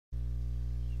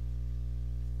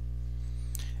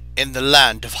In the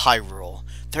land of Hyrule,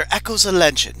 there echoes a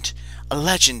legend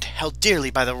held dearly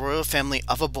by the royal family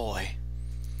of a boy.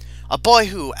 A boy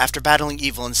who, after battling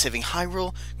evil and saving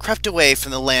Hyrule, crept away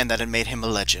from the land that had made him a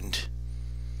legend.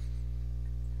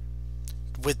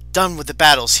 Done with the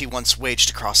battles he once waged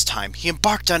across time, he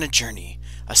embarked on a journey,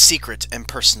 a secret and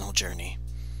personal journey.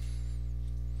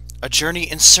 A journey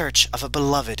in search of a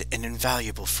beloved and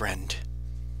invaluable friend.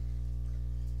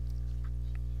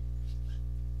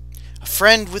 A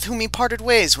friend with whom he parted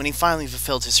ways when he finally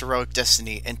fulfilled his heroic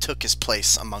destiny and took his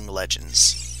place among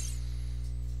legends.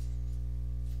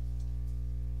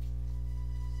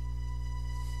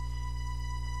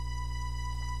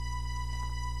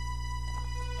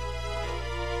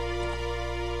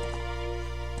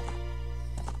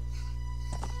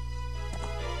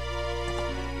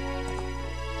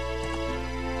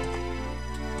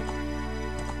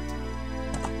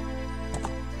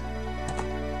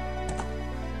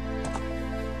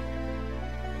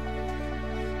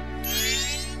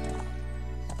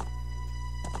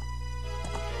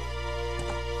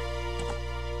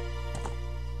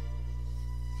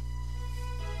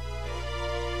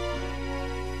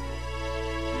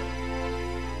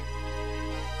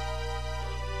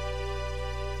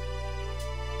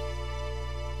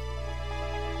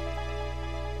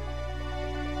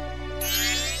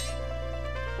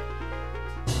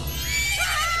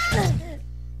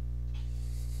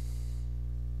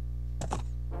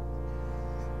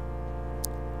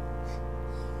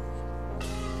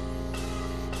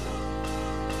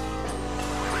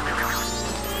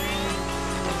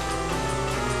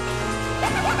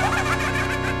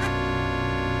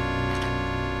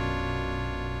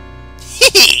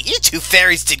 You two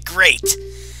fairies did great.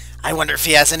 I wonder if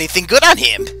he has anything good on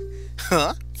him.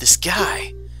 Huh? This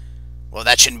guy. Well,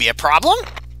 that shouldn't be a problem.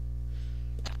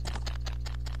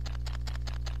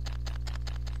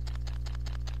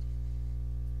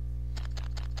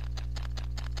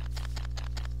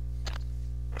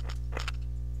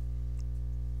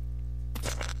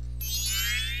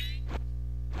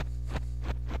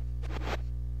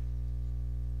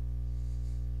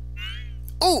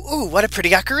 Ooh, what a pretty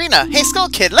ocarina. Hey, Skull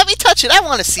Kid, let me touch it. I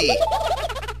want to see.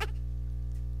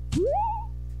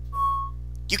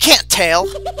 You can't, Tail.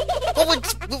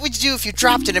 What would you do if you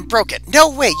dropped it and broke it? No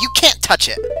way, you can't touch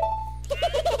it.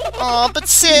 Aw, but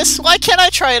sis, why can't I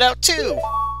try it out too?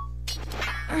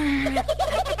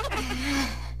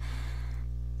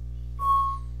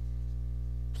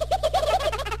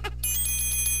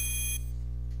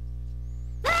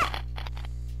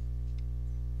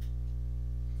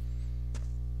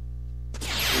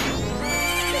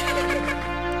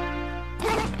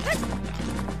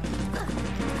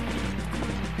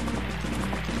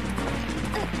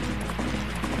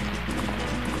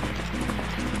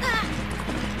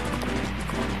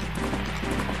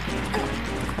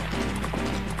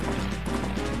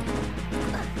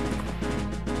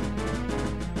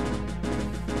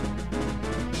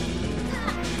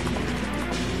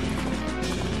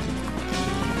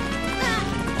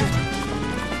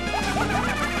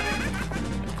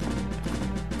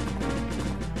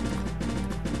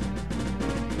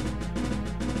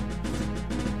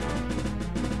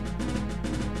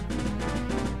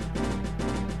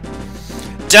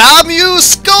 Damn you,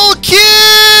 Skull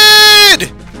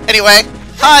Kid! Anyway,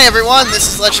 hi everyone,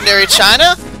 this is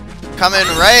LegendaryChina, coming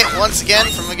right once again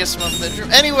from, I guess, my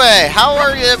bedroom. Anyway, how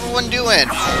are everyone doing?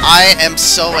 I am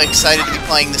so excited to be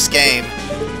playing this game.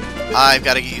 I've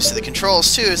got to get used to the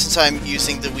controls too, since I'm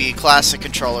using the Wii Classic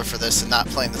controller for this and not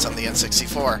playing this on the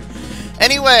N64.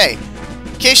 Anyway,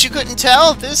 in case you couldn't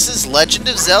tell, this is Legend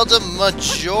of Zelda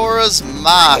Majora's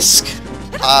Mask.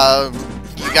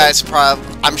 You guys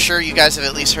I'm sure you guys have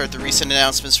at least heard the recent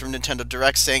announcements from Nintendo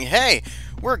Direct saying, hey,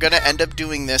 we're gonna end up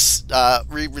doing this,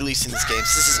 re-releasing this game.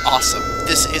 So this is awesome.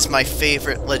 This is my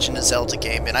favorite Legend of Zelda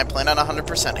game, and I plan on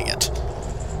 100%ing it.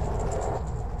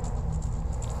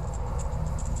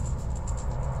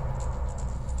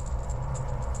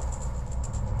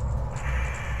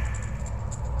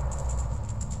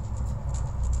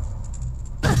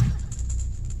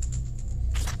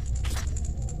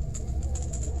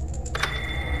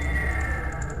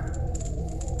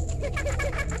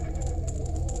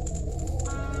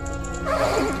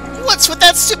 What's with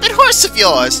that stupid horse of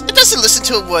yours? It doesn't listen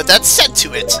to a word that's said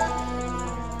to it.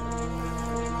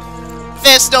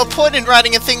 There's no point in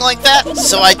riding a thing like that,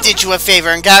 so I did you a favor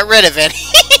and got rid of it.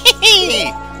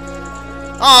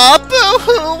 Aw,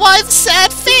 boo-hoo, why the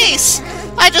sad face?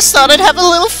 I just thought I'd have a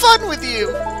little fun with you.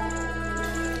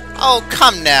 Oh,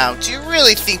 come now. Do you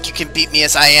really think you can beat me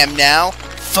as I am now?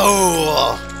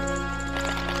 Fool!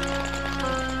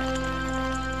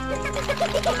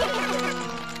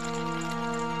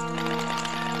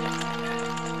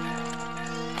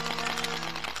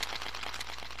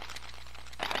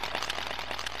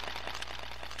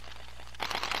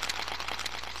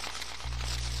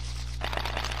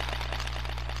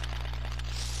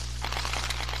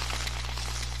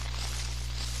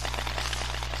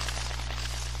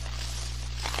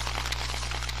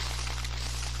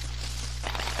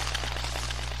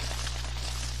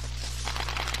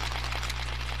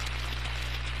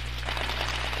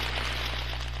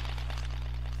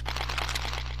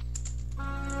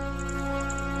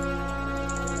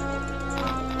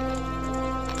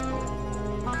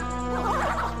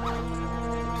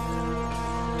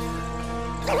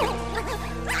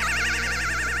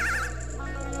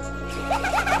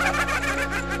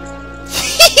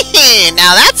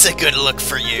 Now that's a good look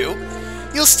for you.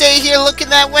 You'll stay here looking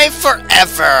that way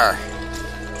forever.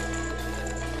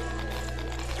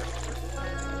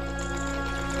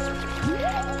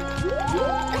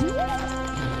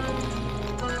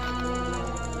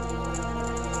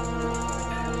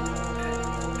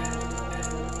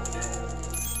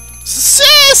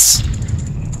 Sis!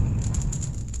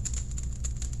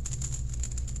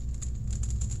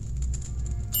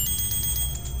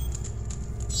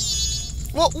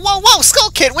 Whoa, whoa, whoa! Skull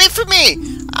Kid, wait for me!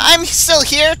 I'm still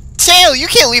here! Tail, you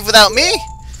can't leave without me!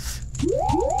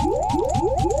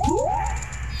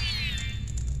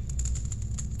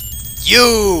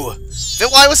 You!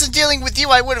 If I wasn't dealing with you,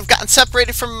 I would have gotten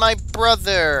separated from my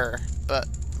brother. But,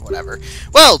 whatever.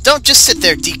 Well, don't just sit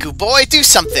there, Deku boy. Do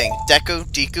something.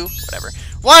 Deku, whatever.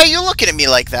 Why are you looking at me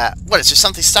like that? What, is there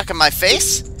something stuck in my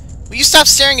face? Will you stop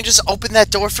staring and just open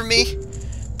that door for me?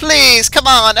 Please, come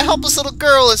on, a helpless little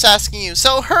girl is asking you,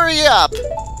 so hurry up!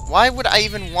 Why would I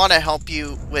even want to help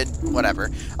you with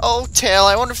whatever? Oh, Tail,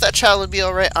 I wonder if that child would be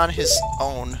alright on his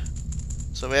own.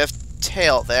 So we have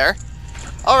Tail there.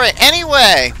 Alright,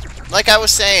 anyway, like I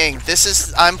was saying,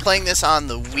 I'm playing this on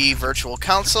the Wii Virtual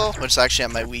Console, which is actually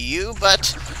on my Wii U,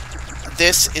 but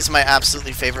this is my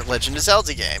absolutely favorite Legend of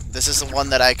Zelda game. This is the one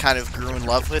that I kind of grew in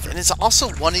love with, and it's also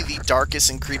one of the darkest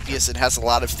and creepiest. It has a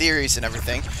lot of theories and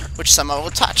everything, which some I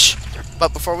will touch.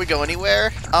 But before we go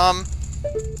anywhere,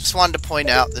 just wanted to point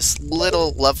out this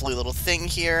lovely little thing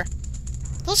here.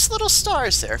 Those little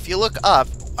stars there, if you look up,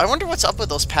 I wonder what's up with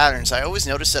those patterns. I always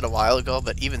noticed it a while ago,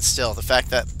 but even still, the fact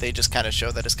that they just kind of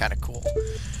show that is kind of cool.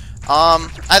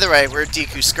 Either way, we're a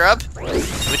Deku Scrub,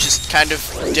 which is kind of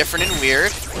different and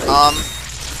weird.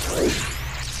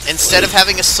 Instead of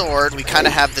having a sword, we kind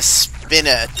of have the spin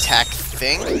attack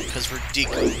thing, because we're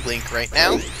Deku Link right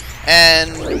now.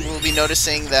 And we'll be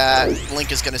noticing that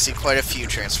Link is going to see quite a few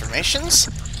transformations.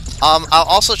 I'll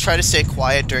also try to stay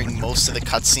quiet during most of the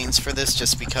cutscenes for this,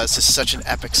 just because this is such an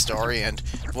epic story, and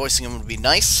voicing them would be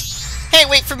nice. Hey,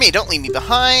 wait for me! Don't leave me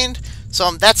behind! So,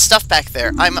 that stuff back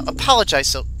there, I apologize,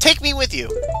 so take me with you!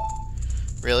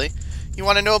 Really? You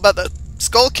want to know about the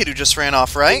Skull Kid who just ran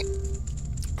off, right?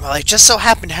 Well, I just so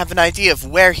happen to have an idea of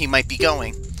where he might be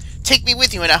going. Take me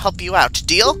with you and I'll help you out.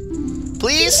 Deal?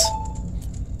 Please?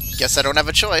 Guess I don't have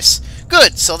a choice.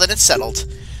 Good, so then it's settled.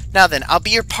 Now then, I'll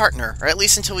be your partner, or at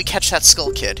least until we catch that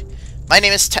Skull Kid. My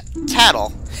name is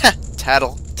Tattle.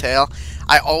 Tail.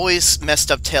 I always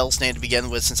messed up Tail's name to begin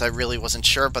with since I really wasn't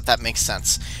sure, but that makes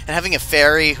sense. And having a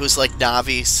fairy who's like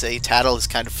Navi say Tattle is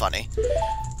kind of funny.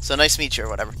 So nice to meet you or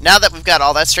whatever. Now that we've got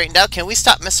all that straightened out, can we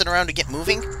stop messing around and get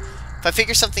moving? If I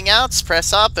figure something out,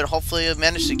 press up and hopefully I'll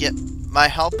manage to get my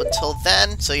help until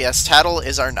then. So yes, Tattle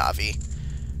is our Navi.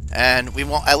 And we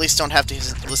won't, at least don't have to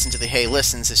listen to the hey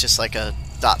listens, it's just like a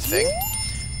dot thing.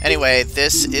 Anyway,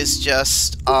 this is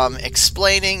just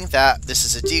explaining that this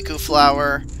is a Deku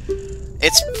flower.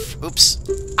 It's, oops,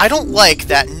 I don't like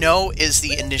that no is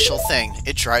the initial thing.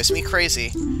 It drives me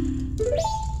crazy.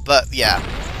 But yeah,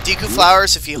 Deku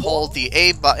flowers, if you hold the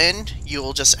A button, you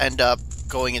will just end up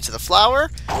going into the flower.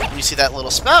 When you see that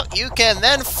little spout, you can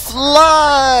then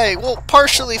fly! Well,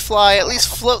 partially fly, at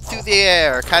least float through the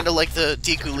air. Kind of like the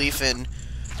Deku leaf in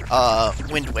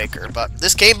Wind Waker. But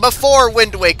this came before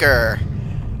Wind Waker!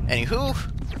 Anywho,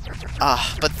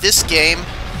 but this game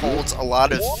holds a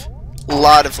lot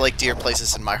of like dear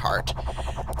places in my heart.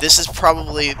 This is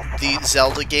probably the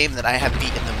Zelda game that I have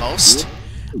beaten the most.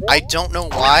 I don't know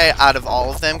why out of all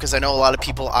of them, because I know a lot of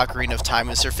people Ocarina of Time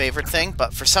is their favorite thing,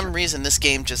 but for some reason this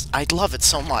game just, I love it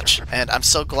so much, and I'm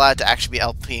so glad to actually be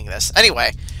LPing this.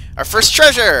 Anyway, our first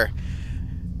treasure!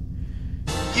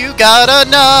 You got a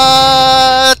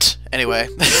nut! Anyway.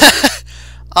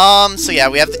 So yeah,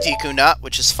 we have the Deku nut,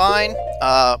 which is fine.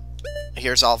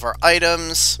 Here's all of our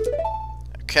items.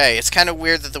 Okay, it's kind of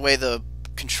weird that the way the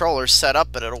controller's set up,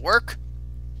 but it'll work.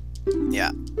 Yeah,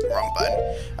 wrong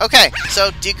button. Okay, so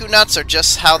Deku nuts are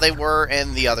just how they were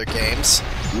in the other games,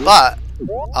 but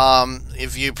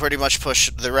if you pretty much push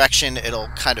the direction, it'll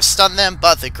kind of stun them.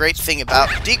 But the great thing about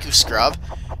Deku Scrub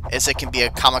is it can be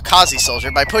a kamikaze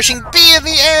soldier by pushing B in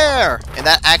the air, and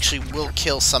that actually will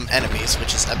kill some enemies,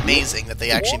 which is amazing that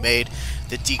they actually made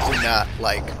the Deku nut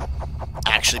like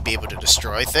actually be able to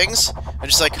destroy things. I'm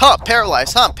just like,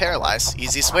 paralyze, paralyze.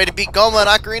 Easiest way to beat Goma in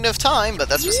Ocarina of Time, but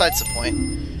that's besides the point.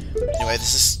 Anyway,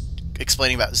 this is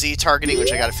explaining about Z targeting,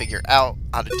 which I gotta figure out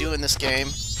how to do in this game.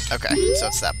 Okay, so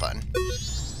it's that button.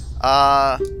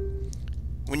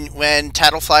 When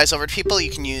Tattle flies over to people, you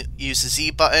can use the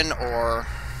Z button, or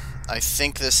I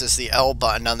think this is the L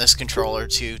button on this controller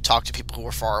to talk to people who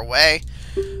are far away.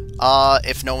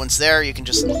 If no one's there, you can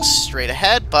just look straight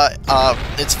ahead, but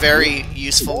it's very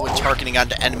useful when targeting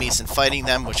onto enemies and fighting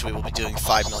them, which we will be doing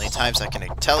 5 million times, I can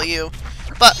tell you.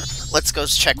 But let's go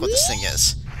check what this thing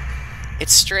is.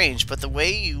 It's strange, but the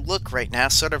way you look right now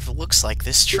sort of looks like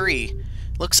this tree.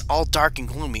 It looks all dark and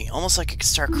gloomy, almost like I could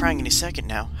start crying any second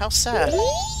now. How sad.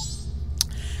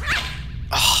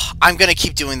 Oh, I'm gonna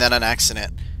keep doing that on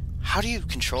accident. How do you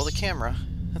control the camera?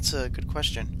 That's a good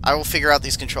question. I will figure out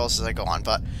these controls as I go on,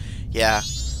 but yeah.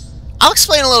 I'll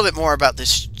explain a little bit more about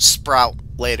this sprout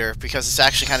later, because it's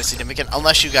actually kind of significant,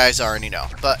 unless you guys already know.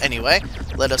 But anyway,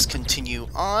 let us continue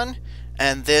on.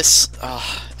 And this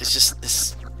is just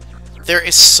this. There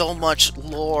is so much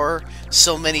lore,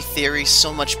 so many theories,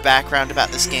 so much background about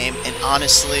this game, and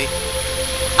honestly,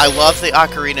 I love the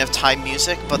Ocarina of Time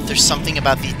music, but there's something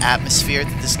about the atmosphere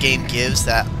that this game gives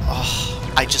that,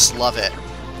 I just love it.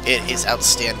 It is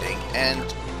outstanding,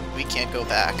 and we can't go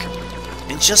back.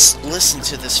 And just listen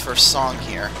to this first song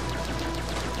here.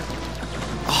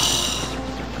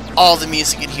 All the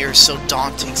music in here is so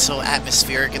daunting, so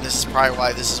atmospheric, and this is probably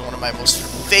why this is one of my most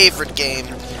favorite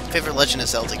Legend of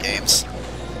Zelda games.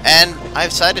 And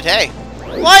I've decided, hey,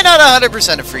 why not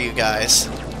 100% it for you guys?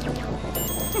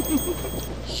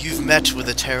 You've met with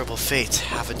a terrible fate,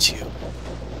 haven't you?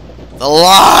 The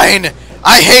line!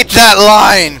 I hate that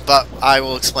line! But I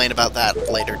will explain about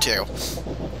that later, too.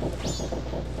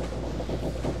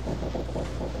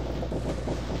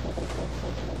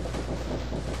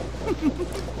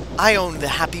 I own the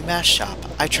Happy Mask Shop.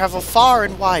 I travel far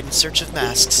and wide in search of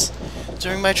masks.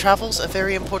 During my travels, a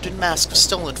very important mask was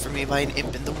stolen from me by an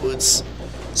imp in the woods.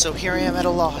 So here I am at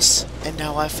a loss, and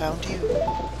now I've found you.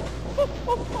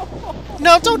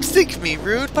 Now, don't think me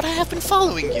rude, but I have been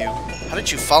following you. How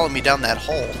did you follow me down that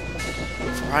hole?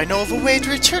 For I know of a way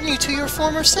to return you to your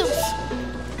former self.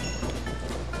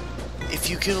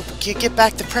 If you get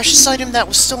back the precious item that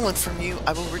was stolen from you,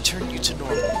 I will return you to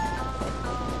normal.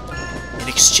 In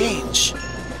exchange,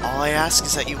 all I ask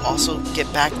is that you also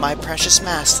get back my precious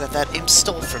mask that imp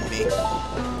stole from me.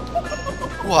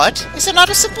 What? Is it not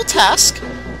a simple task?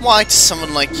 Why, to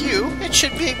someone like you, it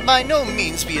should by no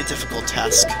means be a difficult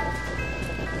task.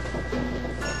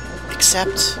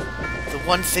 Except, the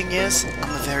one thing is,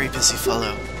 I'm a very busy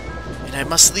fellow, and I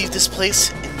must leave this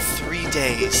place in 3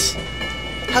 days.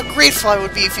 How grateful I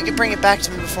would be if you could bring it back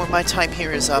to me before my time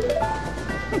here is up.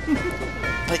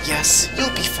 But yes, you'll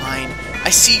be fine. I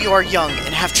see you are young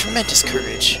and have tremendous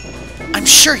courage. I'm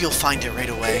sure you'll find it right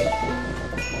away.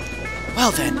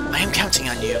 Well then, I am counting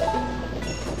on you.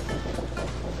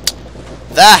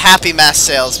 The Happy Mask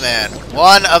Salesman.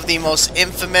 One of the most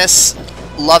infamous,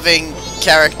 loving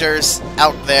characters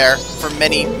out there for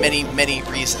many, many, many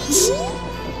reasons.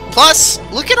 Plus,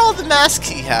 look at all the masks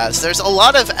he has. There's a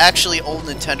lot of actually old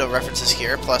Nintendo references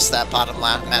here, plus that bottom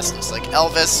mask looks like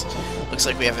Elvis. Looks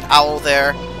like we have an owl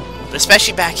there. But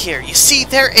especially back here, you see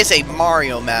there is a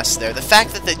Mario mask there. The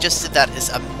fact that they just did that is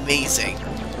amazing.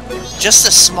 Just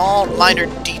the small, minor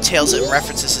details and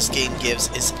references this game gives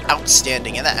is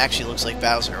outstanding. And that actually looks like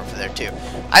Bowser over there too.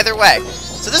 Either way,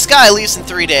 so this guy leaves in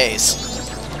 3 days.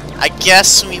 I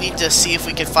guess we need to see if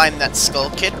we can find that Skull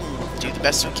Kid and do the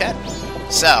best we can.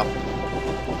 So,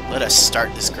 let us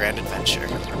start this grand adventure.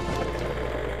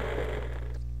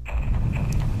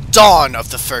 Dawn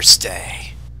of the first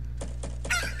day.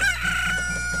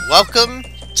 Welcome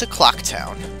to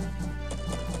Clocktown.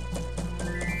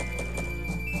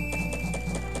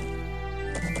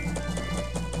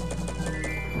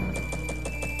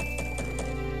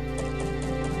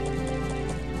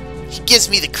 He gives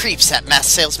me the creeps, that mask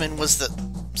salesman was the...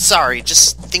 Sorry,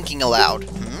 just thinking aloud.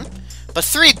 But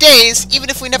 3 days, even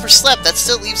if we never slept, that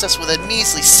still leaves us with a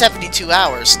measly 72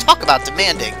 hours. Talk about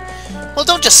demanding. Well,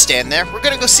 don't just stand there. We're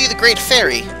gonna go see the Great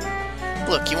Fairy.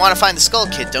 Look, you want to find the Skull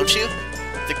Kid, don't you?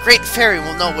 The Great Fairy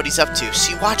will know what he's up to.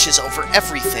 She watches over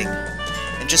everything.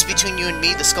 And just between you and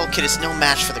me, the Skull Kid is no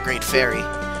match for the Great Fairy.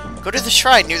 Go to the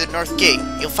shrine near the North Gate.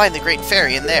 You'll find the Great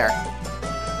Fairy in there.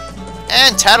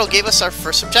 And Tattle gave us our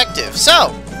first objective.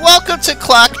 So, welcome to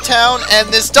Clocktown, and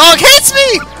this dog hates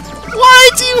me! Why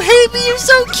do you hate me? You're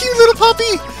so cute, little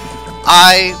puppy!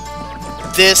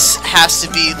 This has to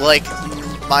be, like,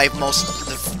 my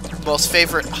most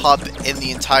favorite hub in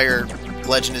the entire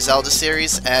Legend of Zelda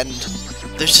series, and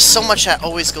there's just so much that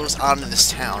always goes on in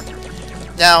this town.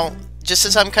 Now, just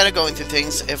as I'm kind of going through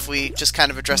things, if we just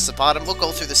kind of address the bottom, we'll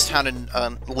go through this town in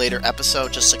a later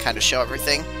episode just to kind of show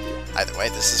everything. Either way,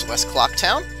 this is West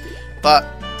Clocktown. But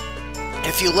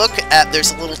if you look at,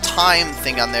 there's a little time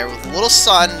thing on there with a little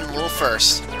sun and a little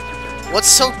first. What's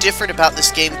so different about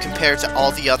this game compared to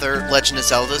all the other Legend of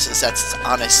Zeldas is that it's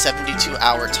on a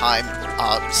 72-hour time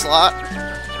slot.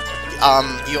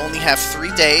 You only have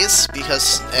 3 days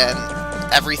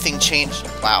and everything changed.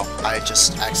 Wow, I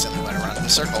just accidentally went around in a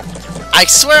circle. I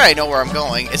swear I know where I'm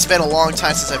going. It's been a long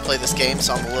time since I played this game,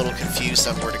 so I'm a little confused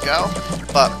on where to go.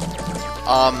 But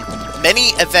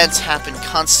many events happen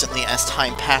constantly as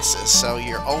time passes, so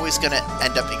you're always going to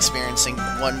end up experiencing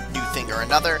one new thing or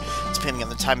another, depending on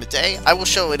the time of day. I will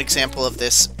show an example of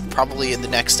this probably in the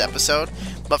next episode,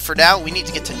 but for now, we need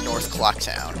to get to North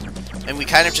Clocktown. And we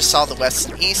kind of just saw the west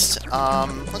and east.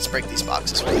 Let's break these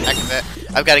boxes for the heck of it.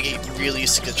 I've got to get really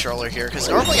used to the controller here, because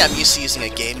normally I'm used to using a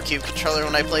GameCube controller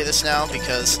when I play this now,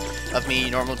 because of me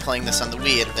normally playing this on the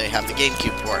Wii, and they have the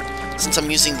GameCube port. Since I'm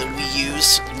using the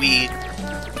Wii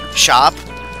Shop,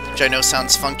 which I know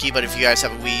sounds funky, but if you guys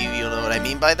have a Wii U, you'll know what I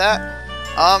mean by that.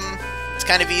 It's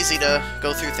kind of easy to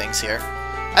go through things here.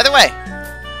 Either way,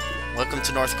 welcome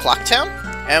to North Clocktown,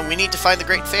 and we need to find the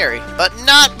Great Fairy, but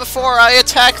not before I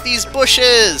attack these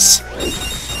bushes!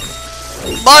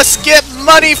 Must get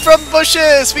money from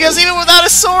bushes, because even without a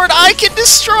sword, I can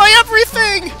destroy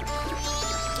everything!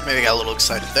 Maybe I got a little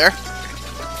excited there.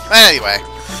 But anyway,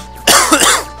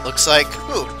 looks like,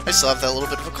 ooh, I still have that little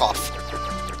bit of a cough.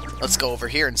 Let's go over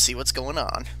here and see what's going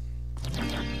on.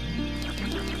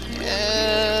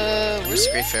 Where's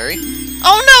the Great Fairy?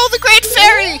 Oh no, the Great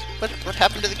Fairy! What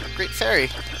happened to the Great Fairy?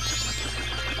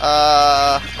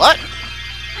 What?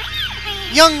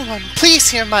 Young one, please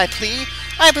hear my plea.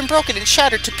 I have been broken and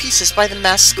shattered to pieces by the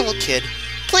masked Skull Kid.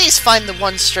 Please find the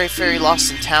one stray fairy lost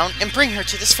in town and bring her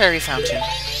to this fairy fountain.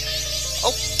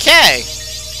 Okay.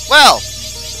 Well,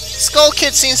 Skull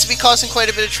Kid seems to be causing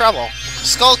quite a bit of trouble.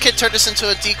 Skull Kid turned us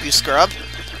into a Deku scrub,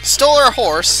 stole our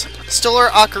horse, stole our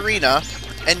ocarina,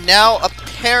 and now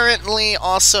apparently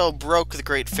also broke the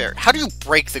Great Fairy. How do you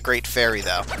break the Great Fairy,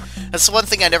 though? That's the one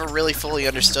thing I never really fully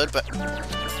understood, but...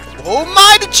 oh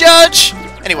my, the judge!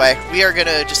 Anyway, we are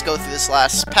gonna just go through this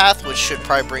last path, which should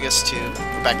probably bring us to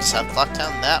back to South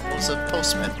Clocktown. That was a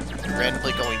postman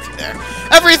randomly going through there.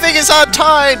 Everything is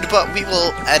untimed, but we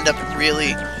will end up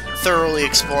really thoroughly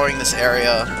exploring this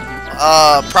area.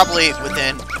 Probably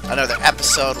within another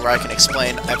episode where I can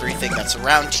explain everything that's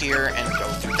around here and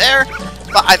go through there.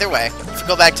 But either way, if we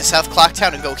go back to South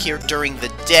Clocktown and go here during the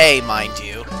day, mind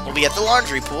you, we'll be at the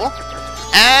laundry pool.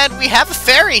 And we have a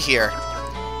fairy here.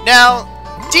 Now,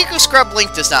 Deku Scrub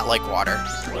Link does not like water.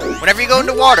 Whenever you go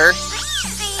into water,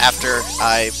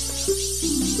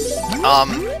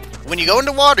 when you go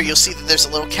into water, you'll see that there's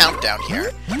a little countdown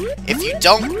here. If you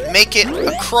don't make it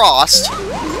across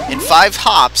in 5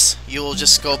 hops, you will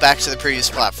just go back to the previous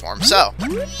platform. So,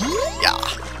 yeah.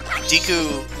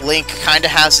 Deku Link kind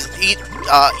of has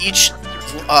each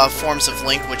forms of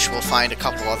Link, which we'll find a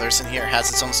couple others in here, has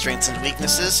its own strengths and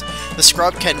weaknesses. The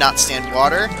Scrub cannot stand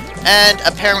water, and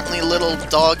apparently little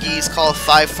doggies called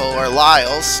Fifo or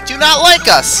Lyles do not like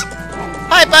us.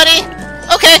 Hi, buddy.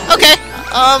 Okay.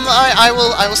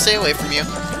 I will stay away from you.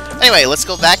 Anyway, let's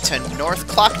go back to North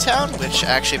Clocktown, which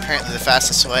actually apparently the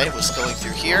fastest way was going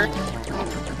through here.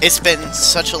 It's been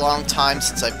such a long time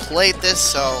since I played this,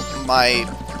 so my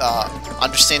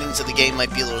understandings of the game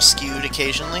might be a little skewed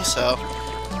occasionally, so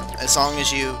as long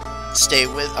as you stay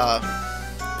with,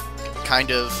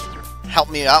 kind of help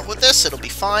me out with this, it'll be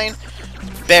fine.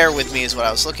 Bear with me is what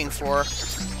I was looking for.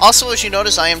 Also, as you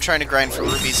notice, I am trying to grind for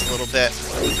rubies a little bit.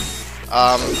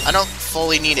 I don't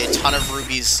fully need a ton of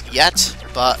rubies yet,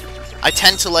 but I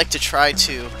tend to like to try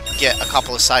to get a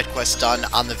couple of side quests done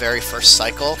on the very first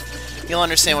cycle. You'll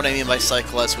understand what I mean by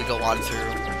cycle as we go on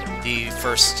through the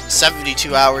first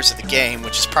 72 hours of the game,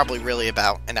 which is probably really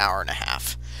about an hour and a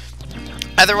half.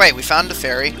 Either way, we found the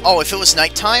fairy. Oh, if it was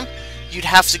nighttime, you'd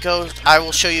have to go... I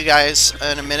will show you guys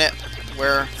in a minute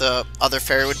where the other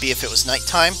fairy would be if it was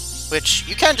nighttime, which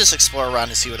you can just explore around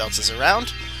and see what else is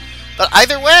around. But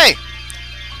either way,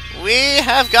 we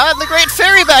have gotten the Great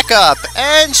Fairy back up,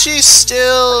 and she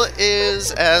still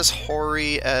is as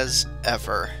hoary as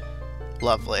ever.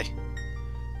 Lovely.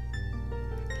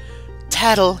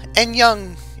 Tattle, and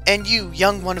you,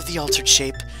 young one of the altered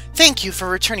shape, thank you for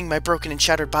returning my broken and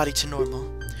shattered body to normal.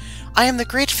 I am the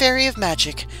Great Fairy of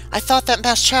Magic. I thought that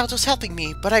masked child was helping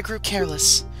me, but I grew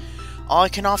careless. All I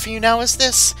can offer you now is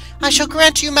this. I shall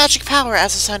grant you magic power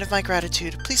as a sign of my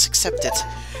gratitude. Please accept it.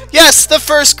 Yes, the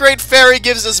first Great Fairy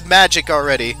gives us magic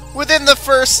already. Within the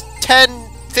first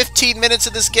 10-15 minutes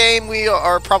of this game, we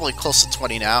are probably close to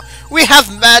 20 now. We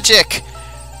have magic!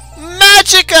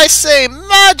 Magic, I say!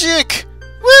 Magic!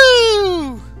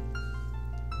 Woo!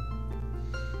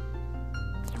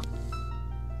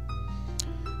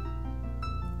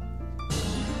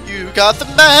 You You got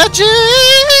the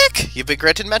magic! You've been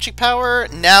granted magic power.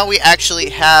 Now we actually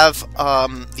have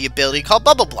the ability called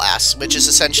Bubble Blast, which is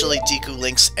essentially Deku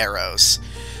Link's arrows.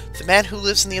 The man who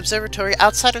lives in the observatory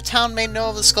outside of town may know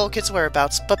of the Skull Kid's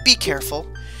whereabouts, but be careful.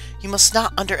 You must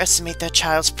not underestimate that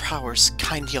child's prowess,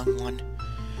 kind young one.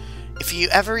 If you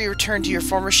ever return to your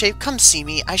former shape, come see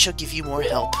me. I shall give you more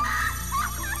help.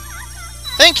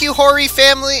 Thank you, Hori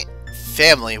family.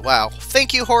 Wow.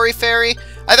 Thank you, Hori Fairy.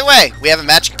 Either way, we have a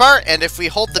magic part, and if we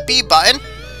hold the B button,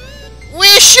 we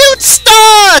shoot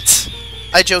snot!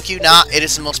 I joke you not, it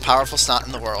is the most powerful snot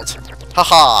in the world.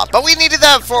 Haha, but we needed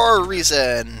that for a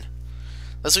reason.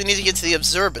 Thus we need to get to the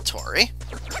observatory,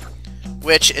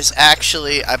 which is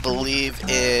actually, I believe,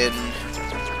 in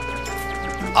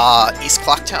East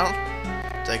Clocktown.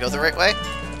 Did I go the right way?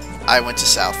 I went to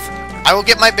south. I will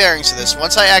get my bearings of this.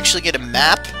 Once I actually get a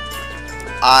map,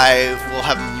 I will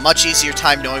have a much easier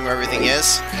time knowing where everything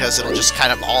is, because it'll just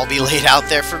kind of all be laid out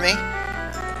there for me.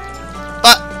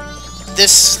 But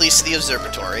this leads to the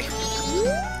observatory.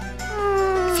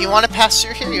 If you want to pass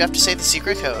through here, you have to say the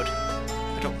secret code.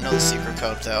 I don't know the secret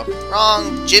code, though.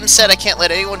 Wrong! Jim said I can't let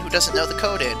anyone who doesn't know the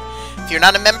code in. If you're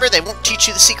not a member, they won't teach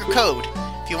you the secret code.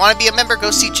 If you want to be a member,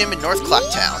 go see Jim in North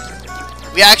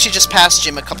Clocktown. We actually just passed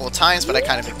Jim a couple of times, but I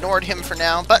kind of ignored him for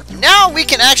now. But now we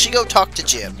can actually go talk to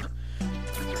Jim.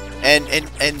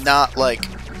 And not, like,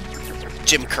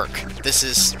 Jim Kirk. This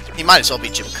is... He might as well be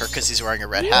Jim Kirk, because he's wearing a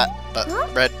red hat. But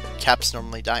red caps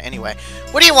normally die anyway.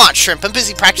 What do you want, Shrimp? I'm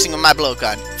busy practicing with my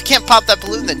blowgun. If you can't pop that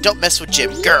balloon, then don't mess with Jim.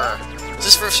 Grr!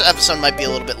 This first episode might be a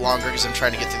little bit longer, because I'm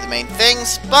trying to get through the main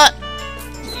things, but...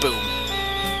 Boom.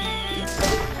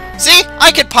 See?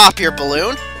 I could pop your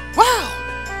balloon. Wow!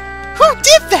 Who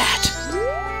did that?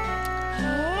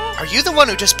 Are you the one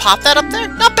who just popped that up there?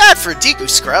 Not bad for a Deku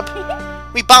scrub.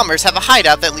 We bombers have a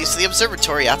hideout that leads to the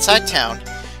observatory outside town.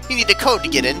 You need a code to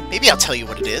get in. Maybe I'll tell you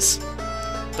what it is.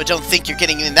 But don't think you're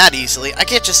getting in that easily. I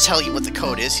can't just tell you what the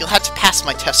code is. You'll have to pass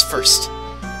my test first.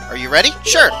 Are you ready?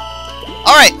 Sure.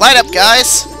 Alright, light up,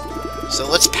 guys. So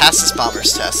let's pass this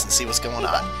bomber's test and see what's going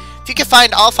on. If you can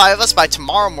find all 5 of us by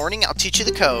tomorrow morning, I'll teach you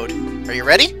the code. Are you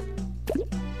ready?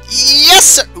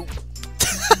 Yes, sir!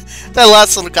 That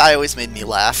last little guy always made me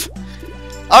laugh.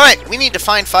 Alright, we need to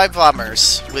find 5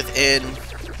 bombers within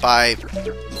by...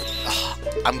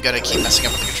 I'm gonna keep messing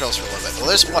up with the controls for a little bit. Well,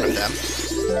 there's one of them.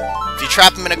 If you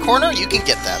trap them in a corner, you can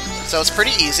get them. So it's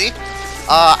pretty easy.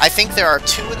 I think there are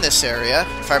 2 in this area,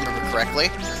 if I remember correctly.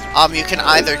 You can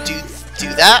either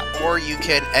do that, or you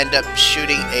can end up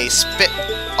shooting a spit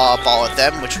ball at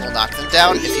them, which will knock them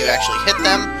down if you actually hit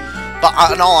them.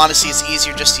 But in all honesty, it's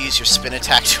easier just to use your spin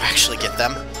attack to actually get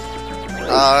them.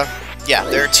 Yeah,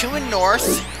 there are 2 in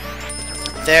north.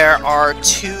 There are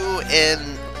 2 in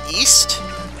east,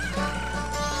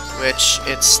 which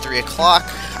it's 3 o'clock.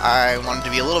 I wanted to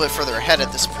be a little bit further ahead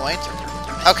at this point.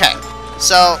 Okay,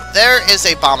 so there is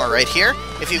a bomber right here.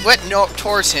 If you went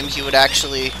towards him, he would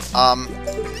actually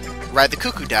ride the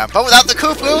cuckoo down. But without the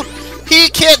cuckoo, he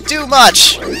can't do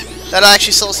much. That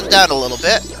actually slows him down a little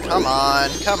bit. Come on,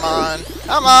 come on,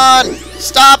 come on!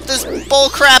 Stop this bull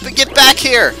crap and get back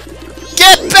here!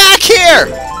 Get back here!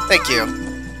 Thank you.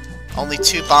 Only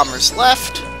 2 bombers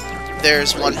left.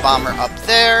 There's 1 bomber up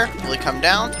there. Will he come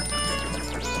down?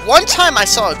 One time I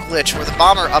saw a glitch where the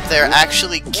bomber up there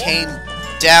actually came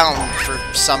down for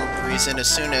some reason as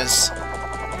soon as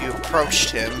you approached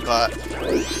him, but...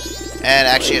 And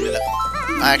I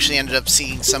actually ended up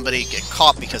seeing somebody get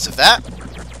caught because of that.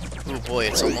 Oh boy,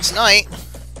 it's almost night.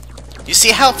 You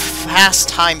see how fast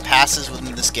time passes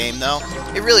within this game, though?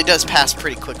 It really does pass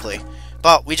pretty quickly.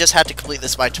 But we just have to complete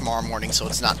this by tomorrow morning, so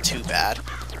it's not too bad.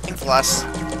 I think the last...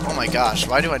 Oh my gosh,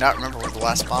 why do I not remember where the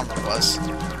last bomber was?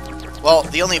 Well,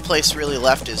 the only place really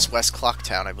left is West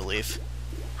Clocktown, I believe.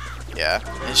 Yeah,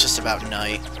 it's just about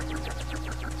night.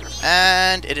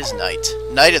 And it is night.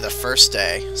 Night of the first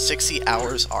day. 60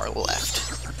 hours are left.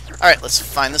 Alright, let's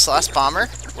find this last bomber.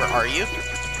 Where are you?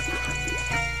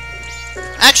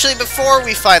 Actually, before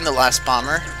we find the last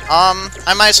bomber,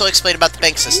 I might as well explain about the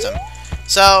bank system.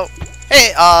 So,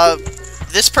 hey,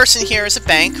 this person here is a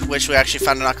bank, which we actually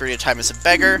found in Ocarina of Time as a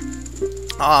beggar.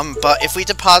 But if we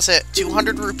deposit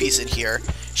 200 rupees in here,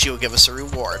 she will give us a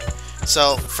reward.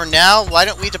 So, for now, why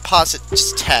don't we deposit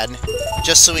just 10,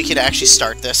 just so we can actually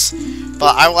start this.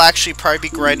 But I will actually probably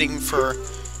be grinding for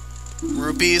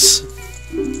rupees.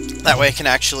 That way I can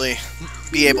actually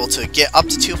be able to get up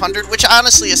to 200, which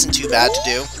honestly isn't too bad to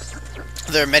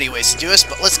do. There are many ways to do this,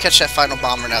 but let's catch that final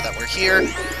bomber now that we're here.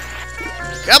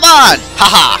 Come on!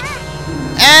 Haha!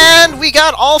 And we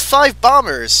got all 5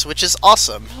 bombers, which is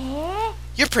awesome.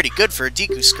 You're pretty good for a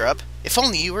Deku scrub. If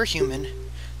only you were human.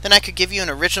 Then I could give you an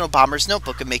original Bomber's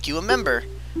Notebook and make you a member.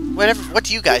 What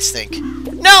do you guys think?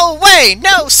 No way!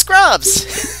 No,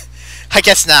 scrubs! I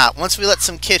guess not. Once we let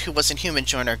some kid who wasn't human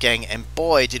join our gang, and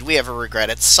boy, did we ever regret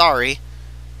it. Sorry.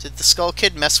 Did the Skull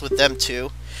Kid mess with them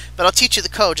too? But I'll teach you the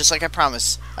code just like I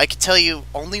promised. I can tell you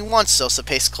only once though, so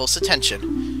pay close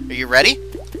attention. Are you ready?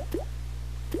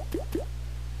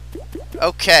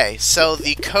 Okay, so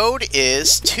the code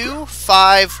is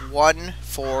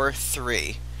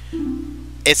 25143.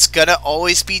 It's gonna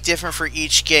always be different for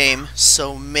each game,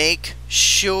 so make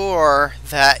sure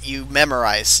that you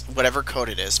memorize whatever code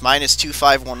it is. Mine is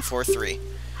 25143.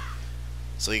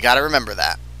 So you gotta remember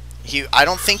that. I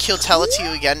don't think he'll tell it to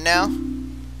you again now.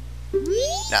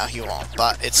 No, he won't,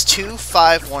 but it's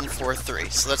 25143,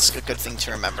 so that's a good thing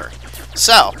to remember.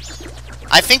 So,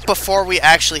 I think before we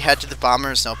actually head to the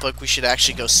Bomber's Notebook, we should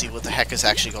actually go see what the heck is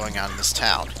actually going on in this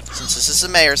town. Since this is the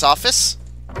mayor's office,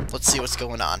 let's see what's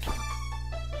going on.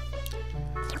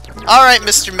 Alright,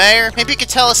 Mr. Mayor, maybe you could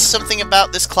tell us something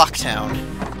about this clock town.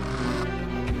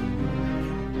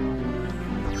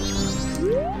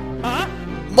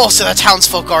 Most of the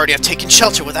townsfolk already have taken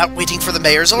shelter without waiting for the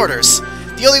mayor's orders.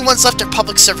 The only ones left are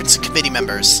public servants and committee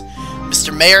members.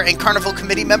 Mr. Mayor and Carnival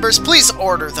Committee members, please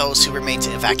order those who remain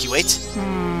to evacuate.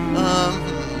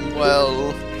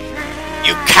 Well...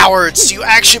 You cowards! Do you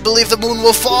actually believe the moon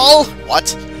will fall? What?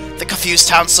 The confused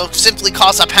townsfolk simply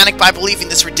caused a panic by believing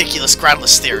this ridiculous,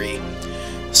 groundless theory.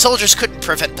 The soldiers couldn't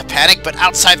prevent the panic, but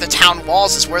outside the town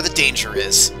walls is where the danger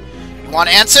is. You want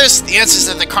answers? The answer is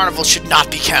that the carnival should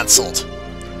not be cancelled.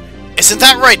 Isn't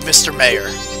that right, Mr. Mayor?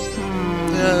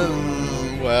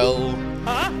 Well...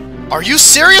 Are you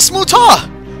serious, Muta?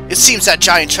 It seems that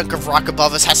giant chunk of rock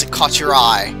above us hasn't caught your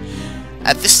eye.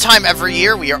 At this time every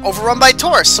year, we are overrun by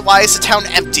tourists, so why is the town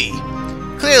empty?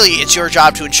 Clearly, it's your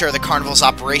job to ensure the carnival's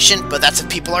operation, but that's if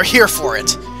people are here for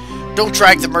it. Don't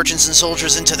drag the merchants and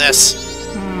soldiers into this.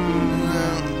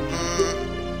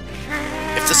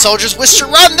 If the soldiers wish to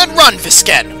run, then run,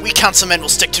 Visken! We councilmen will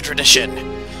stick to tradition.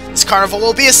 This carnival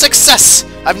will be a success!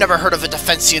 I've never heard of a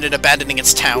defense unit abandoning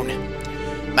its town.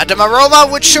 Madame Aroma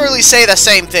would surely say the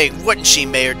same thing, wouldn't she,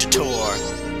 Mayor Detour?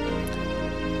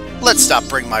 Let's not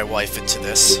bring my wife into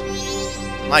this.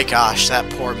 My gosh, that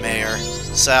poor mayor.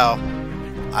 So,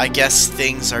 I guess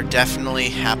things are definitely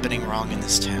happening wrong in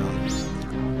this town.